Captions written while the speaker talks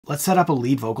Let's set up a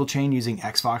lead vocal chain using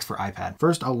Xvox for iPad.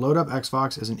 First, I'll load up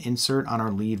Xvox as an insert on our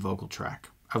lead vocal track.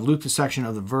 I've looped a section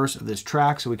of the verse of this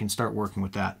track so we can start working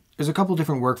with that. There's a couple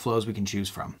different workflows we can choose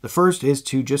from. The first is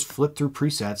to just flip through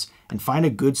presets and find a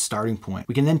good starting point.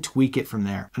 We can then tweak it from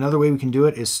there. Another way we can do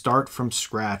it is start from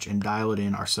scratch and dial it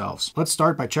in ourselves. Let's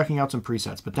start by checking out some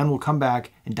presets, but then we'll come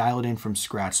back and dial it in from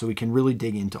scratch so we can really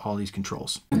dig into all these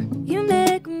controls. You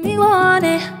make me want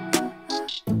it.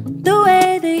 The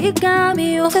way that you got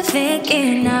me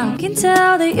overthinking now. Can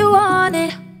tell that you want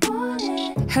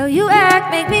it. How you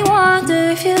act make me wonder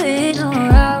if you're in or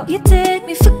out. You take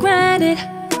me for granted.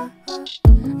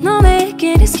 No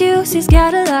making excuses,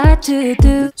 got a lot to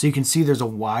do. So you can see there's a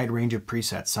wide range of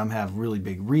presets. Some have really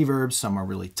big reverbs, some are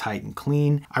really tight and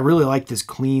clean. I really like this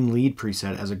clean lead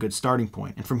preset as a good starting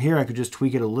point. And from here I could just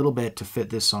tweak it a little bit to fit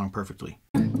this song perfectly.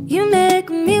 You make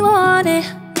me want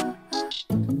it.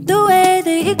 The way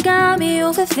that you got me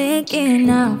overthinking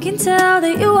now. Can tell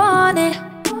that you want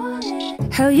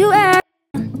it. How you act,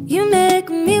 you make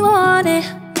me want it.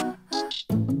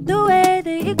 The way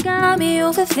that you got me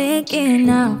overthinking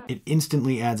now. It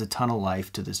instantly adds a ton of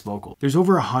life to this vocal. There's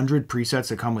over 100 presets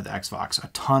that come with Xvox, a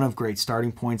ton of great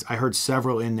starting points. I heard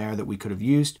several in there that we could have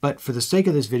used, but for the sake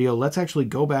of this video, let's actually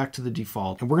go back to the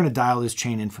default and we're gonna dial this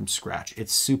chain in from scratch.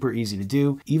 It's super easy to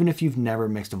do, even if you've never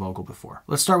mixed a vocal before.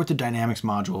 Let's start with the dynamics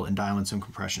module and dial in some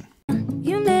compression.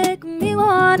 You make me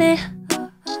want it.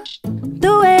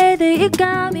 The way that you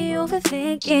got me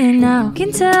overthinking now.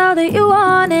 Can tell that you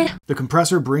want it. The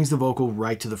compressor brings the vocal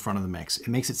right to the front of the mix. It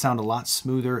makes it sound a lot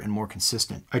smoother and more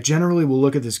consistent. I generally will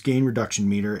look at this gain reduction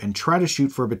meter and try to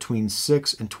shoot for between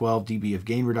 6 and 12 dB of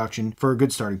gain reduction for a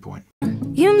good starting point.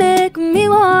 You make me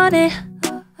want it.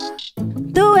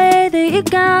 The way that you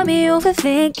got me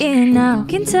overthinking now.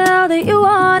 Can tell that you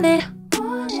want it.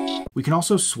 We can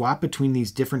also swap between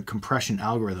these different compression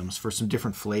algorithms for some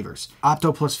different flavors.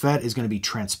 Opto plus FET is going to be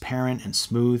transparent and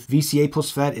smooth. VCA plus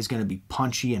FET is going to be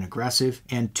punchy and aggressive.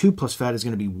 And 2 plus FET is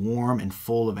going to be warm and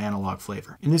full of analog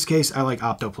flavor. In this case, I like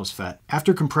Opto plus FET.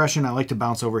 After compression, I like to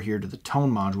bounce over here to the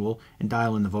tone module and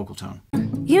dial in the vocal tone.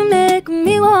 You make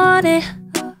me want it.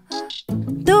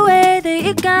 The way that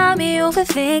you got me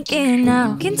overthinking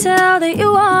now. Can tell that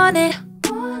you want it.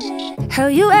 How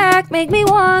you act make me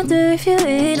wonder if you're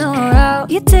in or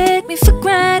out. You take me for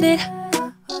granted.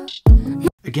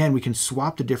 Again, we can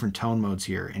swap the different tone modes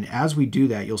here, and as we do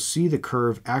that, you'll see the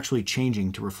curve actually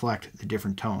changing to reflect the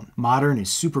different tone. Modern is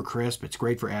super crisp. It's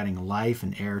great for adding life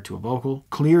and air to a vocal.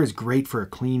 Clear is great for a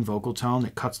clean vocal tone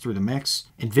that cuts through the mix.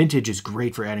 And vintage is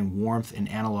great for adding warmth and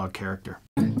analog character.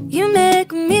 You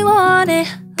make me want it.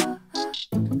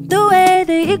 The way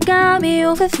that you got me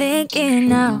overthinking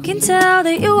now. Can tell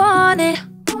that you want it.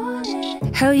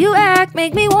 How you act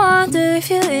make me wonder if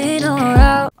you're in or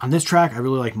out. On this track, I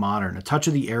really like modern. A touch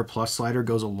of the Air Plus slider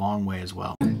goes a long way as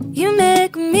well. You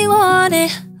make me want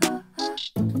it.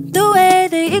 The way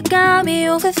that you got me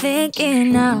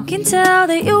overthinking now. Can tell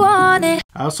that you want it.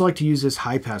 I also like to use this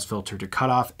high pass filter to cut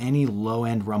off any low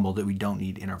end rumble that we don't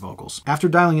need in our vocals. After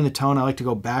dialing in the tone, I like to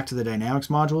go back to the dynamics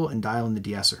module and dial in the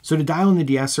de-esser. So to dial in the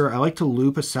de-esser, I like to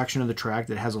loop a section of the track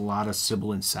that has a lot of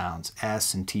sibilant sounds,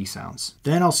 S and T sounds.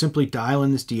 Then I'll simply dial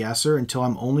in this de-esser until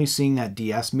I'm only seeing that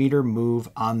de-ess meter move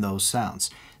on those sounds.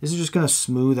 This is just going to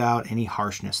smooth out any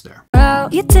harshness there.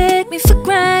 You take me for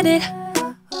granted.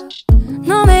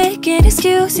 No making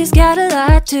excuses, got a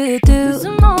lot to do.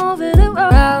 I'm over the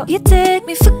road. You take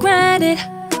me for granted.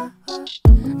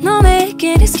 No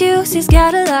making excuses,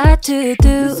 got a lot to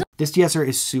do. This de-esser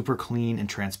is super clean and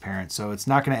transparent, so it's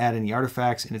not going to add any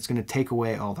artifacts and it's going to take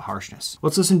away all the harshness.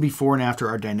 Let's listen before and after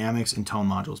our dynamics and tone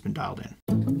module has been dialed in.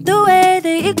 The way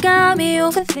that you got me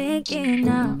overthinking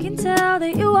now. Can tell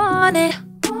that you want it.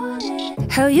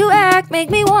 How you act make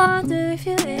me wonder if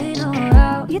you're in or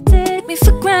out. You take me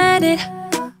for granted.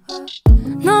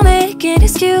 No making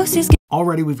excuses.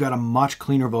 Already we've got a much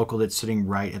cleaner vocal that's sitting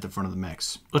right at the front of the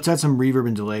mix. Let's add some reverb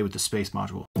and delay with the space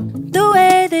module. The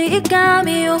way that you got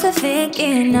me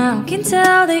overthinking now. Can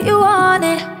tell that you want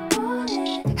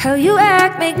it. How you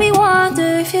act make me wonder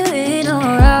if you're in or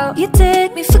out. You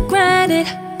take me for granted.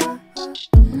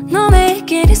 No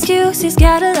making excuses,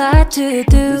 got a lot to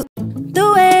do.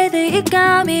 The way that you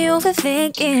got me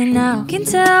overthinking now. Can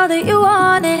tell that you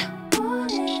want it.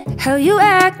 How you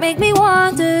act make me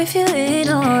wonder if you're in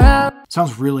or out.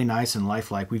 Sounds really nice and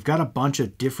lifelike. We've got a bunch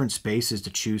of different spaces to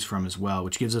choose from as well,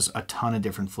 which gives us a ton of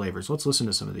different flavors. Let's listen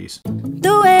to some of these.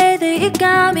 The way that you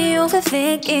got me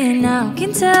overthinking now.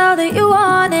 Can tell that you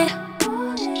want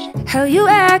it. How you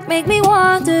act make me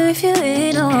wonder if you're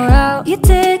in or out. You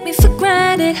take me for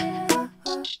granted.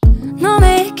 No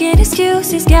making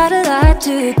excuses, got a lot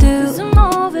to do. I'm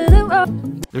over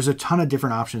There's a ton of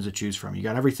different options to choose from. You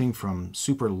got everything from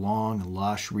super long,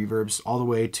 lush reverbs all the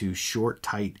way to short,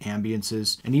 tight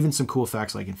ambiances, and even some cool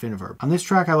effects like infiniverb. On this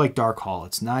track, I like Dark Hall.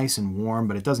 It's nice and warm,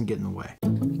 but it doesn't get in the way.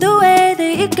 The way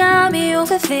that you got me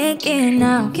overthinking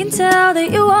now, can tell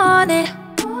that you want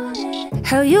it.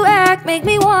 How you act make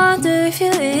me wonder if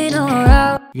you're in or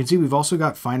out. You can see we've also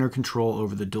got finer control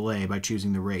over the delay by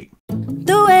choosing the rate.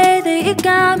 The way that you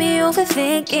got me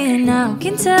overthinking now,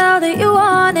 can tell that you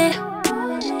want it.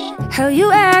 How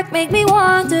you act make me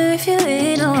wonder if you're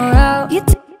in or out.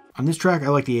 On this track, I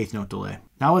like the 8th note delay.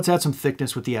 Now let's add some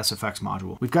thickness with the SFX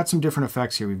module. We've got some different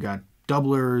effects here. We've got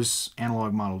doublers,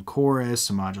 analog modeled chorus,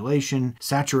 some modulation,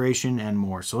 saturation, and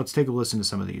more. So let's take a listen to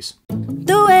some of these.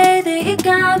 The way that you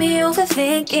got me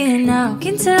overthinking now,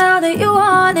 can tell that you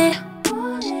want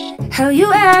it. How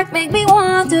you act make me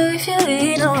wonder if you're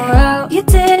in or out. You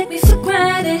take me for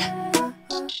granted.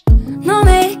 No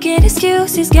making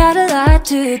excuses, got a lot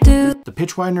to do. The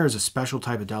pitch widener is a special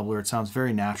type of doubler. It sounds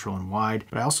very natural and wide,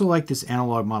 but I also like this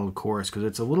analog modeled chorus because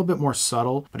it's a little bit more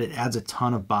subtle, but it adds a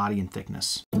ton of body and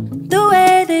thickness. The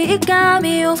way that you got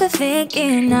me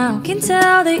overthinking now, can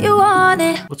tell that you want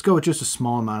it. Let's go with just a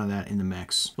small amount of that in the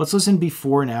mix. Let's listen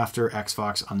before and after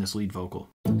Xvox on this lead vocal.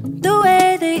 The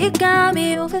way that you got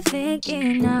me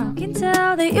overthinking now, can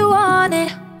tell that you want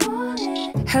it.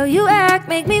 How you act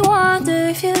make me wonder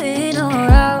if you're in or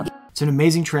out. It's an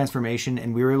amazing transformation,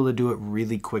 and we were able to do it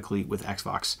really quickly with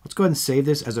Xvox. Let's go ahead and save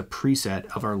this as a preset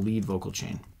of our lead vocal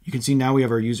chain. You can see now we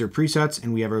have our user presets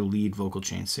and we have our lead vocal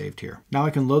chain saved here. Now I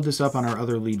can load this up on our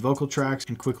other lead vocal tracks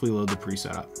and quickly load the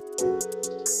preset up.